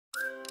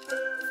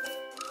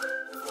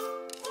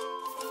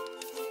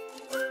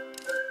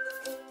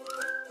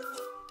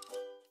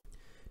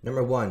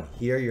Number one,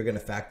 here you're going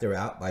to factor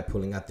out by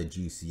pulling out the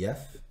GCF.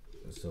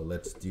 So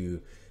let's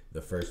do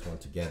the first one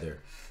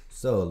together.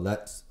 So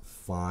let's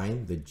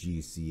find the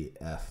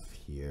GCF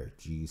here,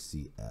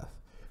 GCF.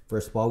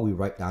 First of all, we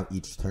write down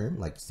each term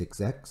like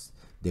 6x,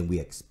 then we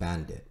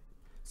expand it.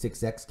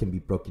 6x can be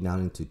broken down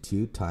into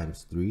 2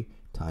 times 3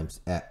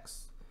 times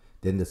x.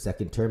 Then the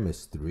second term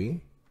is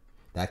 3.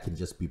 That can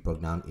just be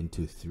broken down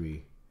into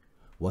 3.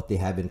 What they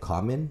have in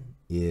common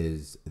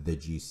is the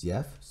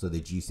GCF. So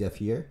the GCF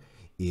here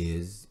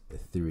is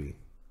 3.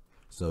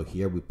 So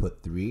here we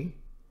put 3.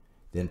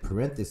 Then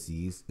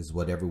parentheses is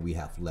whatever we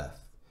have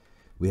left.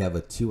 We have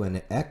a 2 and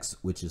an x,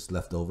 which is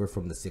left over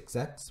from the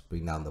 6x.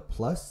 Bring down the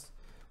plus.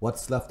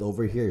 What's left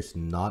over here is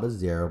not a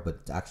 0, but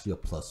it's actually a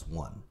plus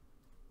 1.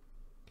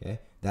 Okay,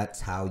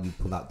 that's how you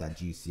pull out that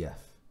GCF.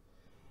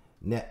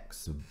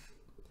 Next,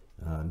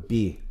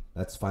 B.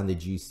 Let's find the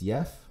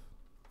GCF.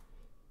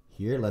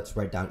 Here, let's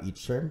write down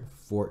each term.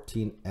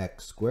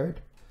 14x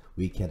squared.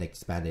 We can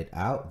expand it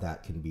out.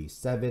 That can be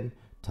 7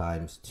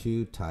 times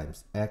 2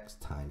 times x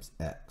times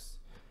x.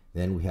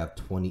 Then we have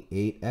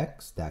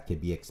 28x. That can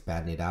be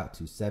expanded out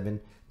to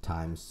 7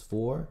 times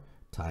 4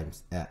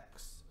 times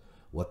x.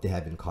 What they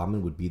have in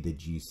common would be the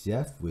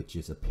GCF, which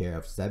is a pair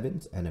of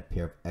 7s and a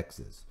pair of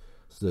x's.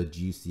 So the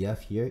GCF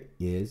here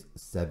is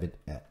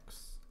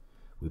 7x.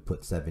 We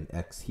put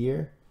 7x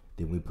here.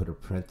 Then we put a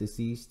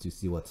parentheses to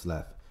see what's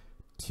left.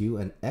 2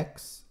 and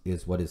x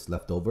is what is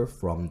left over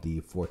from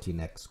the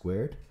 14x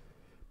squared.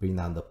 Bring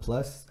down the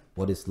plus.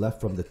 What is left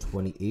from the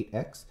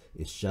 28x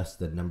is just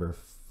the number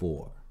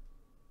 4.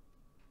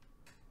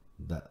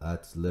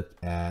 Let's look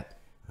at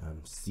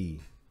C.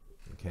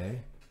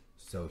 Okay,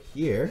 so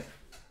here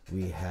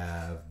we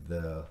have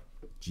the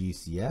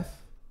GCF.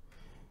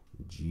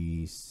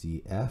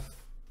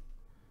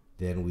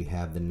 Then we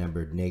have the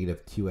number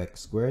negative 2x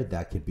squared.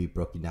 That could be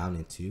broken down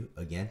into,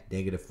 again,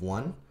 negative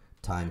 1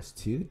 times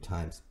 2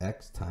 times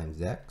x.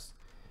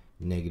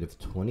 Negative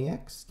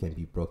 20x can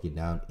be broken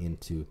down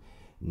into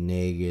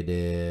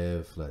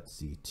negative, let's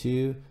see,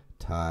 2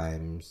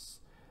 times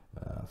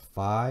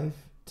 5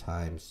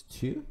 times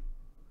 2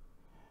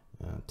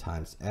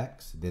 times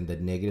x. Then the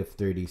negative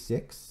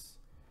 36,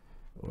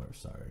 or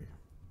sorry,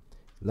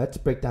 let's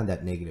break down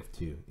that negative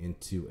 2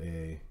 into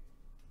a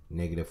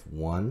negative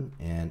 1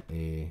 and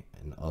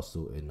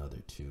also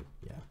another 2.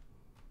 Yeah,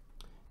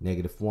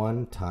 negative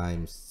 1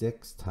 times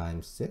 6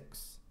 times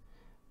 6,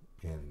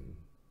 and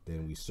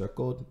then we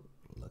circled.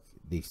 Look,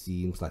 it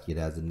seems like it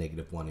has a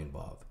negative 1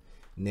 involved.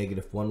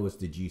 Negative 1 was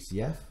the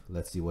GCF.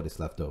 Let's see what is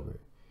left over.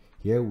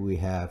 Here we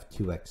have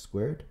 2x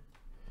squared.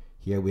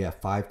 Here we have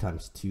 5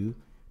 times 2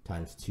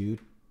 times 2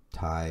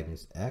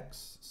 times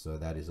x, so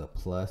that is a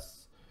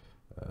plus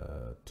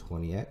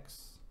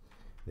 20x.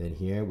 Then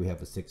here we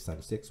have a 6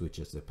 times 6, which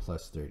is a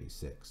plus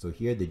 36. So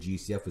here the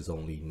GCF is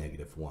only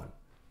negative 1.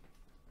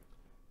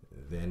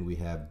 Then we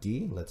have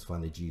D. Let's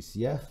find the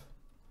GCF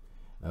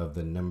of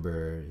the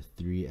number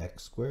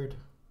 3x squared.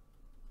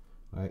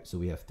 All right, so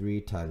we have 3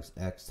 times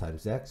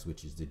x,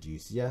 which is the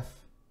GCF,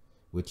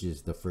 which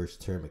is the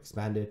first term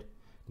expanded.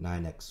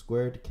 9x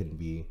squared can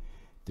be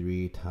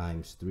 3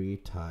 times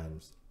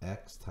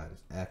x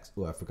times x.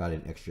 Oh, I forgot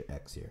an extra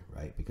x here,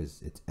 right?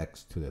 Because it's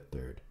x to the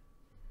third.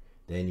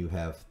 Then you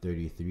have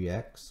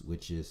 33x,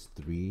 which is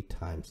 3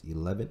 times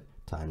 11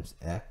 times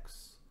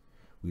x.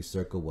 We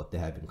circle what they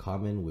have in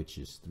common, which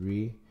is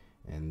 3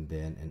 and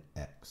then an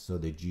x. So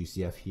the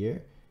GCF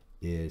here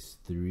is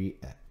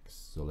 3x.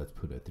 So let's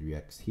put a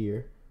 3x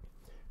here,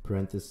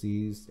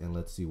 parentheses, and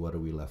let's see what are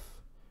we left.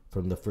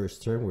 From the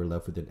first term, we're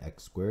left with an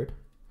x squared.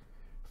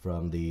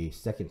 From the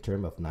second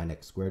term of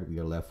 9x squared, we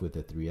are left with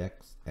a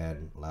 3x.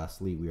 And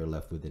lastly, we are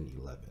left with an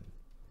 11.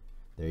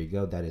 There you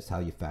go. That is how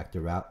you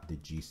factor out the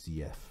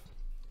GCF.